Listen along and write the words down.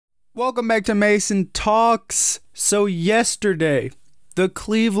Welcome back to Mason Talks. So yesterday, the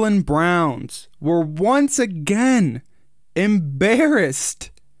Cleveland Browns were once again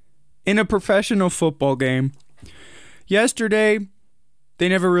embarrassed in a professional football game. Yesterday, they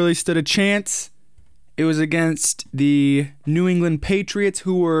never really stood a chance. It was against the New England Patriots,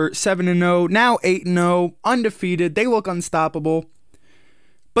 who were 7-0, now 8-0, undefeated. They look unstoppable.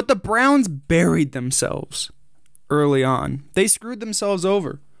 But the Browns buried themselves early on. They screwed themselves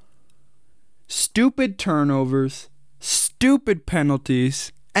over. Stupid turnovers, stupid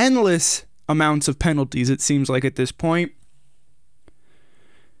penalties, endless amounts of penalties, it seems like at this point.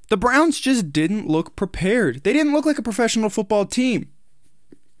 The Browns just didn't look prepared. They didn't look like a professional football team.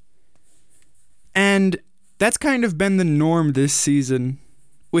 And that's kind of been the norm this season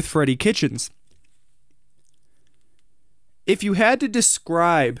with Freddie Kitchens. If you had to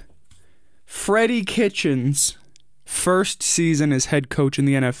describe Freddie Kitchens' first season as head coach in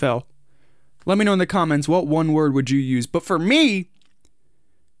the NFL, let me know in the comments what one word would you use. But for me,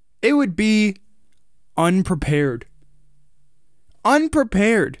 it would be unprepared.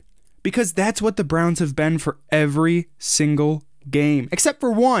 Unprepared. Because that's what the Browns have been for every single game. Except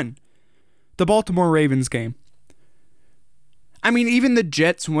for one. The Baltimore Ravens game. I mean, even the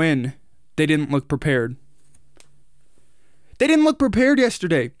Jets win, they didn't look prepared. They didn't look prepared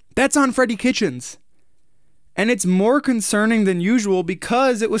yesterday. That's on Freddie Kitchens. And it's more concerning than usual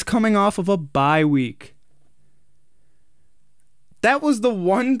because it was coming off of a bye week. That was the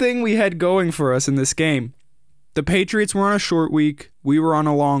one thing we had going for us in this game. The Patriots were on a short week. We were on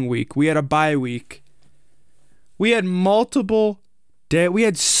a long week. We had a bye week. We had multiple days. We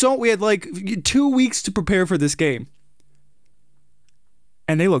had like 2 weeks to prepare for this game.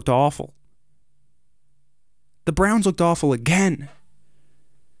 And they looked awful. The Browns looked awful again.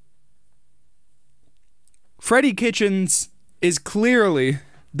 Freddie Kitchens is clearly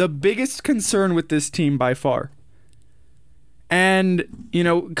the biggest concern with this team by far. And,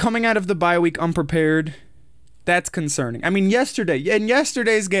 coming out of the bye week unprepared, that's concerning. I mean, in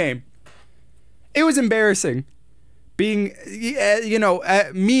yesterday's game, it was embarrassing. Being,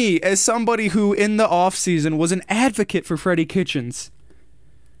 me as somebody who in the offseason was an advocate for Freddie Kitchens.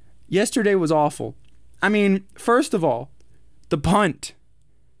 Yesterday was awful. I mean, first of all, the punt.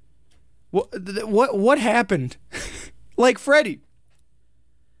 What happened? Like, Freddie,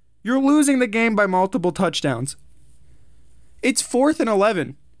 you're losing the game by multiple touchdowns. It's 4th and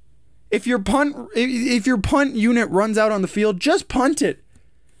 11. If your punt unit runs out on the field, just punt it.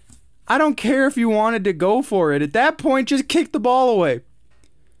 I don't care if you wanted to go for it. At that point, just kick the ball away.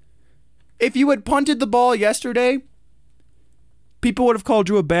 If you had punted the ball yesterday, people would have called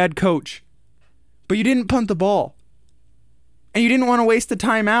you a bad coach. But you didn't punt the ball. And you didn't want to waste the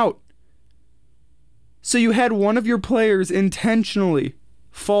timeout. So you had one of your players intentionally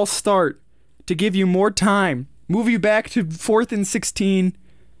false start to give you more time, move you back to 4th and 16.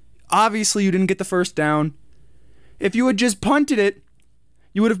 Obviously, you didn't get the first down. If you had just punted it,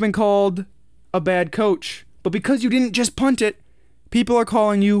 you would have been called a bad coach. But because you didn't just punt it, people are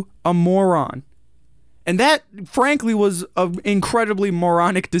calling you a moron. And that, frankly, was an incredibly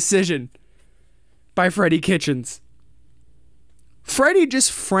moronic decision by Freddie Kitchens. Freddie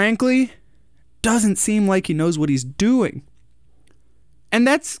just frankly doesn't seem like he knows what he's doing. And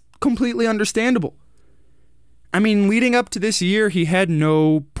that's completely understandable. I mean, leading up to this year, he had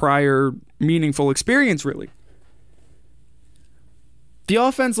no prior meaningful experience, really. The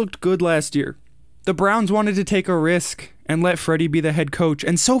offense looked good last year. The Browns wanted to take a risk and let Freddie be the head coach,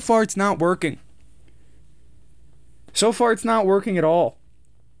 and so far it's not working. So far it's not working at all.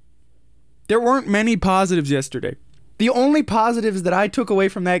 There weren't many positives yesterday. The only positives that I took away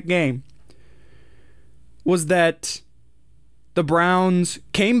from that game was that the Browns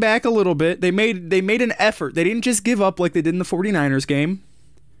came back a little bit. They made an effort. They didn't just give up like they did in the 49ers game.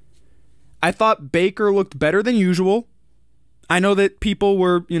 I thought Baker looked better than usual. I know that people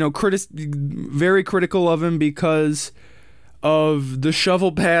were, very critical of him because of the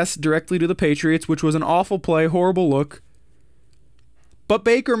shovel pass directly to the Patriots, which was an awful play, horrible look. But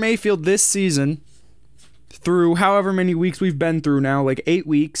Baker Mayfield this season, through however many weeks we've been through now, like 8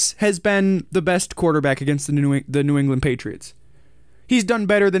 weeks, has been the best quarterback against the New England Patriots. He's done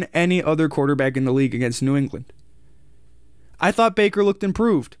better than any other quarterback in the league against New England. I thought Baker looked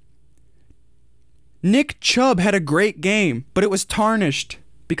improved. Nick Chubb had a great game, but it was tarnished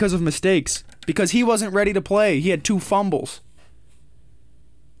because of mistakes, because he wasn't ready to play. He had 2 fumbles.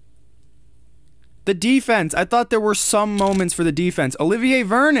 The defense, I thought there were some moments for the defense. Olivier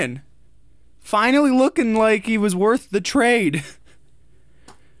Vernon, finally looking like he was worth the trade.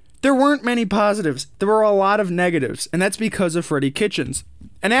 There weren't many positives. There were a lot of negatives, and that's because of Freddie Kitchens.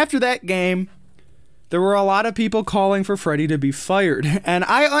 And after that game, there were a lot of people calling for Freddie to be fired. And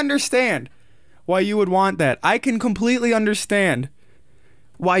I understand why you would want that. I can completely understand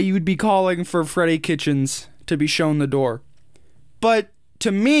why you would be calling for Freddie Kitchens to be shown the door. But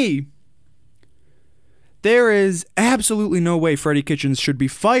to me, there is absolutely no way Freddie Kitchens should be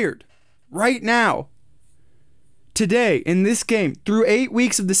fired right now. Today, in this game, through 8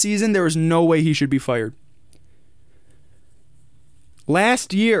 weeks of the season, there is no way he should be fired.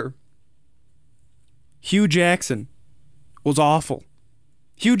 Last year, Hugh Jackson was awful.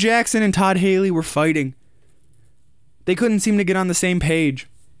 Hugh Jackson and Todd Haley were fighting. They couldn't seem to get on the same page.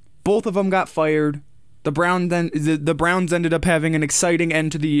 Both of them got fired. The Browns ended up having an exciting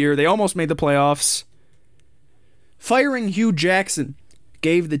end to the year. They almost made the playoffs. Firing Hugh Jackson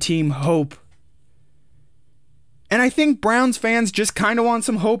gave the team hope. And I think Browns fans just kind of want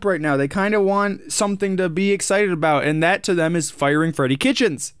some hope right now. They kind of want something to be excited about, and that to them is firing Freddie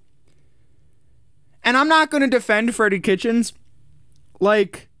Kitchens. And I'm not going to defend Freddie Kitchens.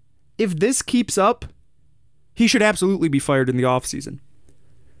 Like, if this keeps up, he should absolutely be fired in the offseason.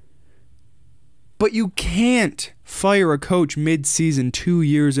 But you can't fire a coach mid-season 2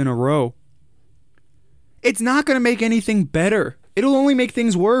 years in a row. It's not going to make anything better. It'll only make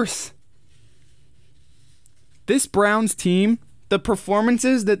things worse. This Browns team, the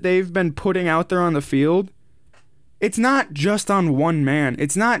performances that they've been putting out there on the field, it's not just on one man.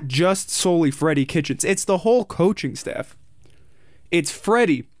 It's not just solely Freddie Kitchens. It's the whole coaching staff. It's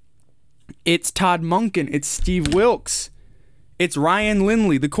Freddie. It's Todd Monken. It's Steve Wilks. It's Ryan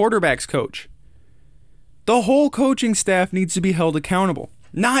Lindley, the quarterback's coach. The whole coaching staff needs to be held accountable,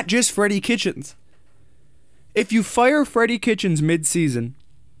 not just Freddie Kitchens. If you fire Freddie Kitchens mid-season,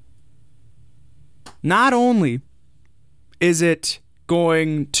 not only is it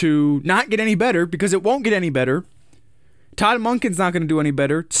going to not get any better, because it won't get any better, Todd Monken's not going to do any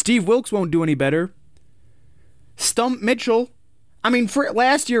better, Steve Wilks won't do any better, Stump Mitchell,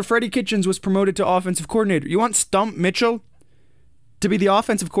 last year Freddie Kitchens was promoted to offensive coordinator. You want Stump Mitchell to be the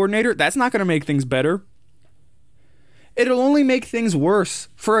offensive coordinator? That's not going to make things better. It'll only make things worse.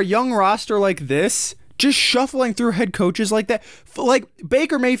 For a young roster like this, just shuffling through head coaches like that. Like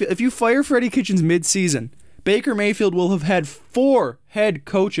Baker Mayfield, if you fire Freddie Kitchens mid-season, Baker Mayfield will have had 4 head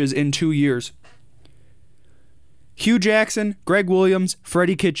coaches in 2 years. Hugh Jackson, Greg Williams,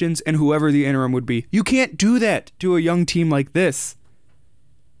 Freddie Kitchens, and whoever the interim would be. You can't do that to a young team like this.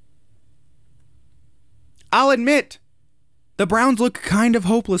 I'll admit, the Browns look kind of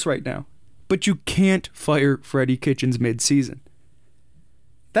hopeless right now. But you can't fire Freddie Kitchens mid-season.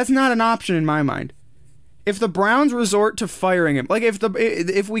 That's not an option in my mind. If the Browns resort to firing him, like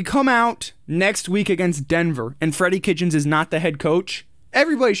if we come out next week against Denver and Freddie Kitchens is not the head coach,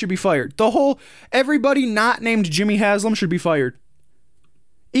 everybody should be fired. Everybody not named Jimmy Haslam should be fired.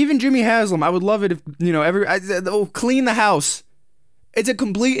 Even Jimmy Haslam, I would love it if, clean the house. It's a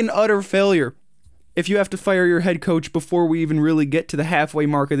complete and utter failure if you have to fire your head coach before we even really get to the halfway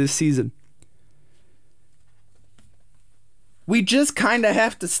mark of this season. We just kind of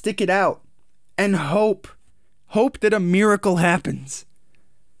have to stick it out and hope that a miracle happens.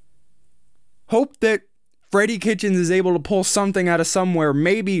 Hope that Freddie Kitchens is able to pull something out of somewhere,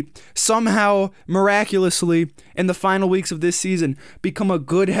 maybe somehow miraculously in the final weeks of this season become a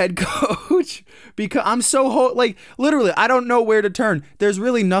good head coach. Because I'm so literally, I don't know where to turn. There's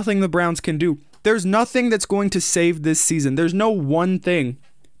really nothing the Browns can do. There's nothing that's going to save this season. There's no one thing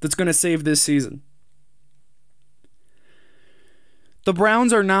that's going to save this season. The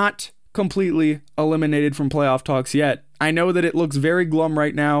Browns are not completely eliminated from playoff talks yet. I know that it looks very glum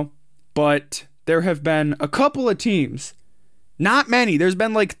right now, but there have been a couple of teams, not many. There's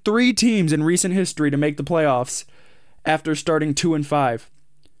been like 3 teams in recent history to make the playoffs after starting 2-5.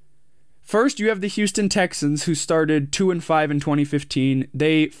 First, you have the Houston Texans, who started 2-5 in 2015.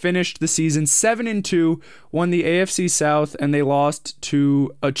 They finished the season 7-2, won the AFC South, and they lost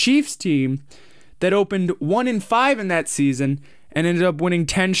to a Chiefs team that opened 1-5 in that season and ended up winning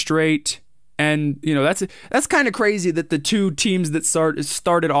 10 straight. And, that's kind of crazy that the 2 teams that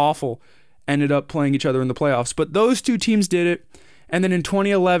started awful ended up playing each other in the playoffs. But those 2 teams did it. And then in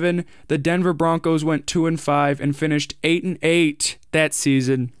 2011, the Denver Broncos went 2-5 and finished 8-8 that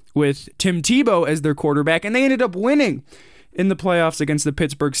season with Tim Tebow as their quarterback. And they ended up winning in the playoffs against the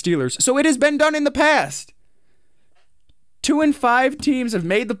Pittsburgh Steelers. So it has been done in the past. 2-5 teams have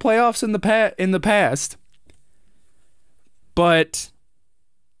made the playoffs in the past. But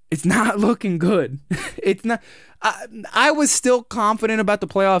it's not looking good. It's not. I was still confident about the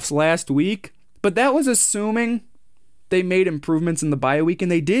playoffs last week, but that was assuming they made improvements in the bye week,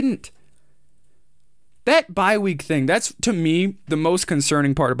 and they didn't. That bye week thing, that's to me the most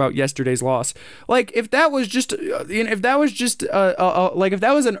concerning part about yesterday's loss. Like if that was just if that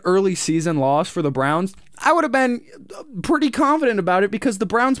was an early season loss for the Browns, I would have been pretty confident about it because the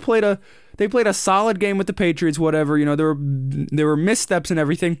Browns played a solid game with the Patriots, whatever, there were missteps and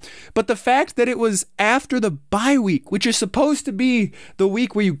everything. But the fact that it was after the bye week, which is supposed to be the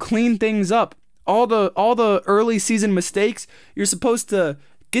week where you clean things up, all the early season mistakes, you're supposed to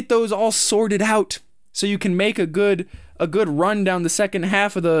get those all sorted out so you can make a good run down the second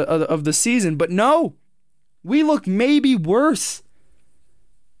half of the season. But no, we look maybe worse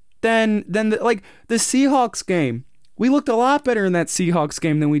than the Seahawks game. We looked a lot better in that Seahawks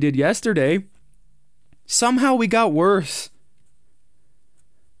game than we did yesterday. Somehow we got worse.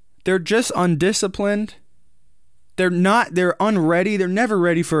 They're just undisciplined. They're unready. They're never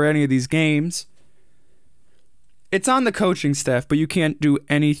ready for any of these games. It's on the coaching staff, but you can't do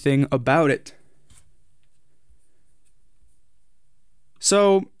anything about it.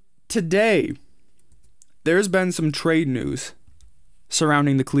 So, today, there's been some trade news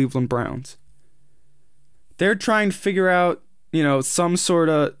surrounding the Cleveland Browns. They're trying to figure out, some sort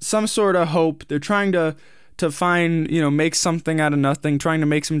of hope. They're trying to find, make something out of nothing, trying to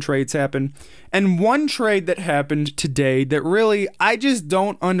make some trades happen. And one trade that happened today that really, I just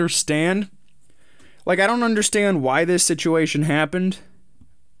don't understand. I don't understand why this situation happened.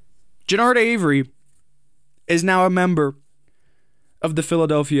 Genard Avery is now a member of the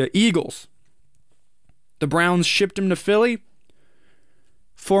Philadelphia Eagles. The Browns shipped him to Philly.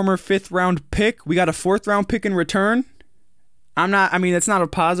 Former 5th round pick. We got a 4th round pick in return. That's not a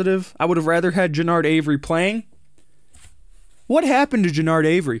positive. I would have rather had Genard Avery playing. What happened to Genard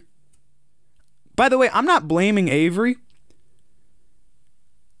Avery? By the way, I'm not blaming Avery.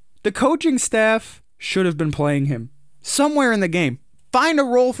 The coaching staff should have been playing him somewhere in the game. Find a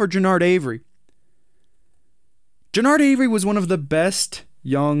role for Genard Avery. Genard Avery was one of the best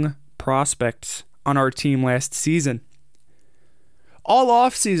young prospects on our team last season. All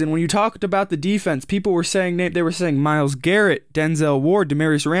offseason, when you talked about the defense, people were saying Myles Garrett, Denzel Ward,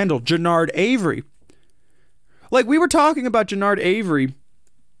 Damarious Randall, Genard Avery. We were talking about Genard Avery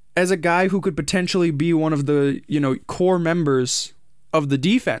as a guy who could potentially be one of the, core members of the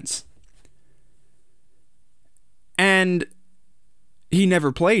defense. And he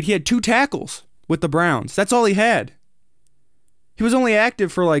never played. He had 2 tackles with the Browns. That's all he had. He was only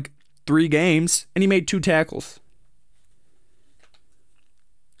active for 3 games, and he made 2 tackles.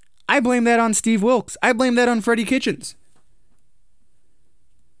 I blame that on Steve Wilks. I blame that on Freddie Kitchens.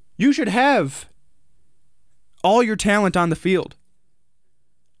 You should have all your talent on the field.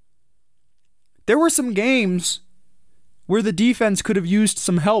 There were some games where the defense could have used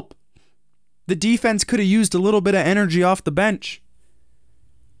some help. The defense could have used a little bit of energy off the bench.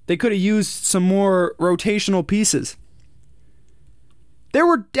 They could have used some more rotational pieces. There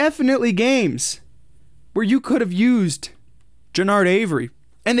were definitely games where you could have used Genard Avery,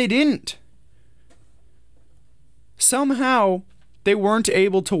 and they didn't. Somehow, they weren't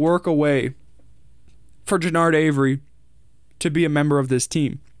able to work a way for Genard Avery to be a member of this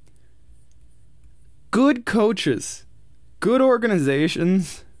team. Good coaches, good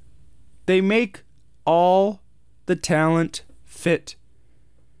organizations, they make all the talent fit.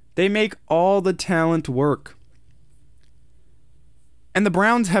 They make all the talent work. And the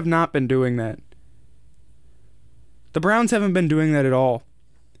Browns have not been doing that. The Browns haven't been doing that at all.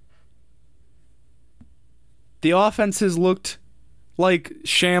 The offense has looked like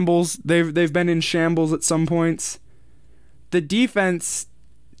shambles. They've been in shambles at some points. The defense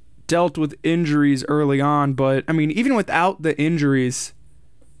dealt with injuries early on, but even without the injuries,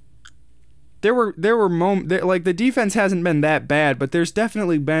 there were moments the defense hasn't been that bad, but there's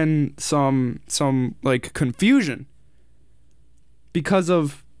definitely been some confusion because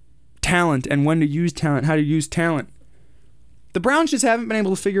of talent and when to use talent, how to use talent. The Browns just haven't been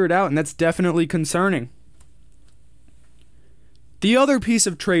able to figure it out, and that's definitely concerning. The other piece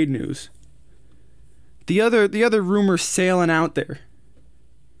of trade news, the other rumor sailing out there,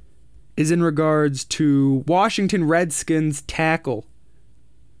 is in regards to Washington Redskins tackle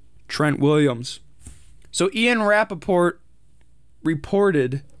Trent Williams. So Ian Rappaport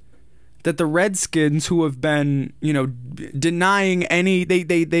reported that the Redskins, who have been, denying any,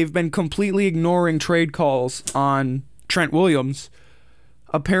 they've been completely ignoring trade calls on Trent Williams.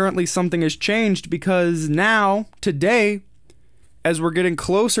 Apparently something has changed because now, today, as we're getting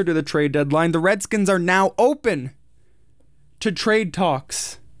closer to the trade deadline, the Redskins are now open to trade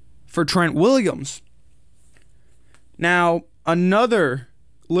talks for Trent Williams. Now, another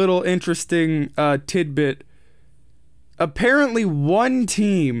little interesting tidbit. Apparently one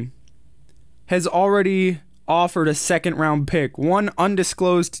team has already offered a second-round pick, one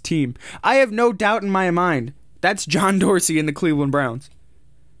undisclosed team. I have no doubt in my mind that's John Dorsey and the Cleveland Browns.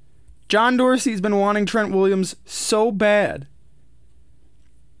 John Dorsey's been wanting Trent Williams so bad.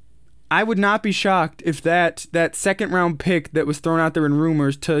 I would not be shocked if that second-round pick that was thrown out there in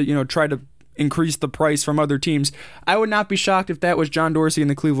rumors to, try to increase the price from other teams, I would not be shocked if that was John Dorsey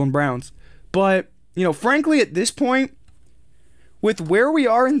and the Cleveland Browns. But, frankly, at this point, with where we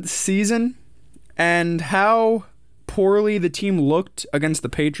are in the season and how poorly the team looked against the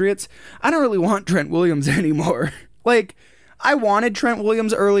Patriots, I don't really want Trent Williams anymore. I wanted Trent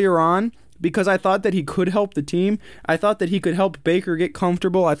Williams earlier on because I thought that he could help the team. I thought that he could help Baker get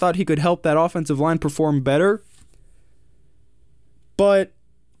comfortable. I thought he could help that offensive line perform better. But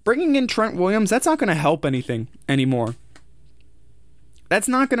bringing in Trent Williams, that's not going to help anything anymore. That's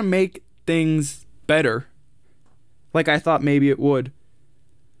not going to make things better like I thought maybe it would.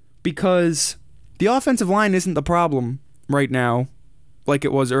 Because the offensive line isn't the problem right now like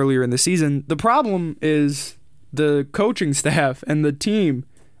it was earlier in the season. The problem is the coaching staff and the team.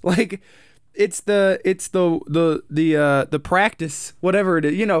 It's the practice, whatever it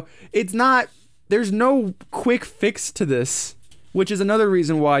is. It's not, there's no quick fix to this, which is another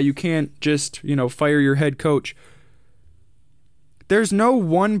reason why you can't just, fire your head coach. There's no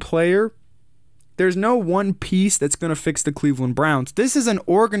one player, there's no one piece that's going to fix the Cleveland Browns. This is an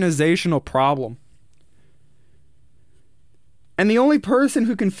organizational problem. And the only person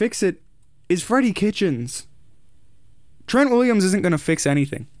who can fix it is Freddie Kitchens. Trent Williams isn't going to fix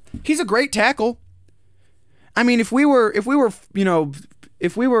anything. He's a great tackle. I mean, if we were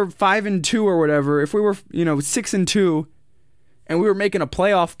 5-2 or whatever, if we were, 6-2, and we were making a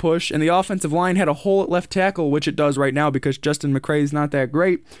playoff push, and the offensive line had a hole at left tackle, which it does right now because Justin McCray's not that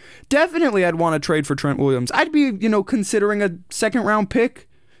great, definitely I'd want to trade for Trent Williams. I'd be, considering a second-round pick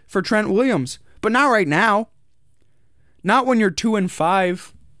for Trent Williams, but not right now. Not when you're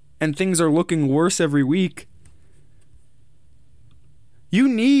 2-5 and things are looking worse every week. You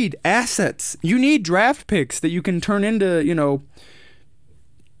need assets. You need draft picks that you can turn into,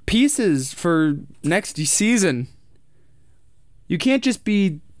 pieces for next season. You can't just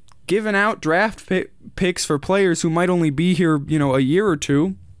be giving out draft picks for players who might only be here, a year or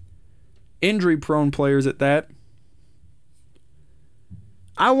two. Injury-prone players at that.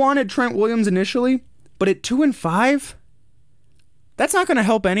 I wanted Trent Williams initially, but at 2-5, that's not going to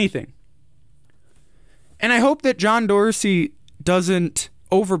help anything. And I hope that John Dorsey doesn't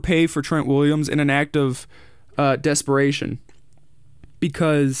overpay for Trent Williams in an act of desperation,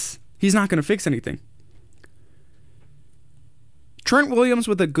 because he's not going to fix anything. Trent Williams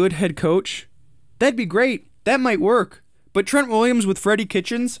with a good head coach, that'd be great. That might work. But Trent Williams with Freddie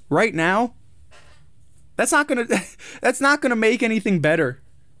Kitchens right now, that's not gonna make anything better.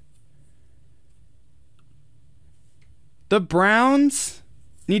 The Browns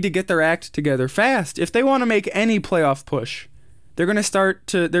need to get their act together fast if they want to make any playoff push. They're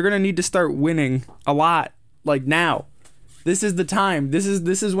gonna need to start winning a lot, now. This is the time. This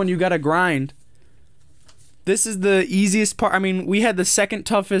is when you gotta grind. This is the easiest part. I mean, we had the second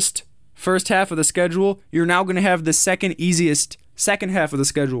toughest first half of the schedule. You're now going to have the second easiest second half of the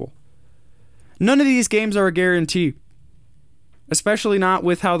schedule. None of these games are a guarantee, especially not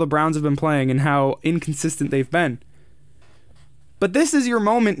with how the Browns have been playing and how inconsistent they've been. But this is your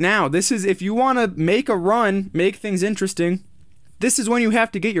moment now. This is, if you want to make a run, make things interesting, this is when you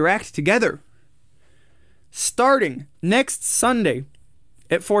have to get your act together. Starting next Sunday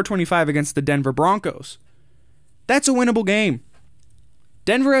at 4:25 against the Denver Broncos. That's a winnable game.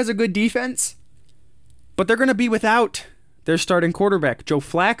 Denver has a good defense, but they're going to be without their starting quarterback, Joe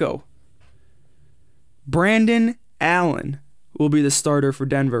Flacco. Brandon Allen will be the starter for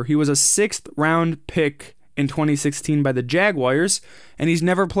Denver. He was a 6th-round pick in 2016 by the Jaguars, and he's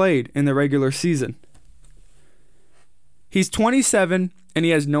never played in the regular season. He's 27, and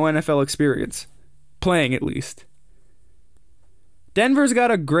he has no NFL experience, playing at least. Denver's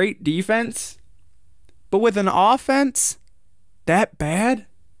got a great defense, but with an offense that bad,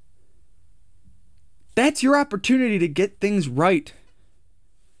 that's your opportunity to get things right.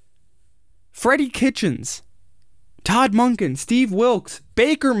 Freddie Kitchens, Todd Monken, Steve Wilkes,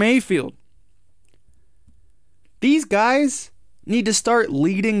 Baker Mayfield. These guys need to start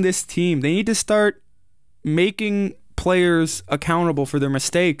leading this team. They need to start making players accountable for their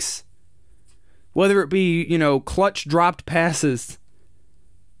mistakes. Whether it be, clutch dropped passes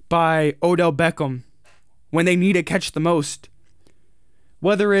by Odell Beckham when they need to catch the most.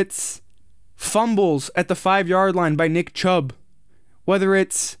 Whether it's fumbles at the 5-yard line by Nick Chubb. Whether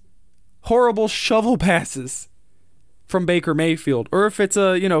it's horrible shovel passes from Baker Mayfield, or if it's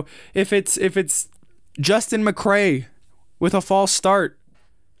if it's Justin McCray with a false start.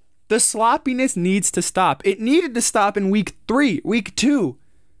 The sloppiness needs to stop. It needed to stop in week 3, week 2,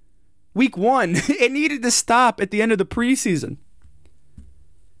 week 1. It needed to stop at the end of the preseason.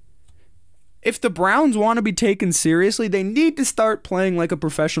 If the Browns want to be taken seriously, they need to start playing like a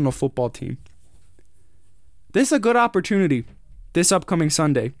professional football team. This is a good opportunity this upcoming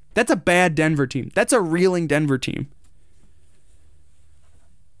Sunday. That's a bad Denver team. That's a reeling Denver team.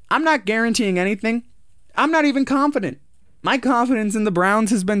 I'm not guaranteeing anything. I'm not even confident. My confidence in the Browns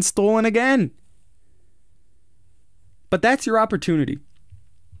has been stolen again. But that's your opportunity.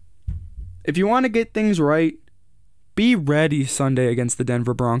 If you want to get things right, be ready Sunday against the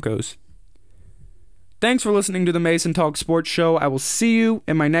Denver Broncos. Thanks for listening to the Mason Talk Sports Show. I will see you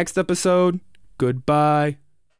in my next episode. Goodbye.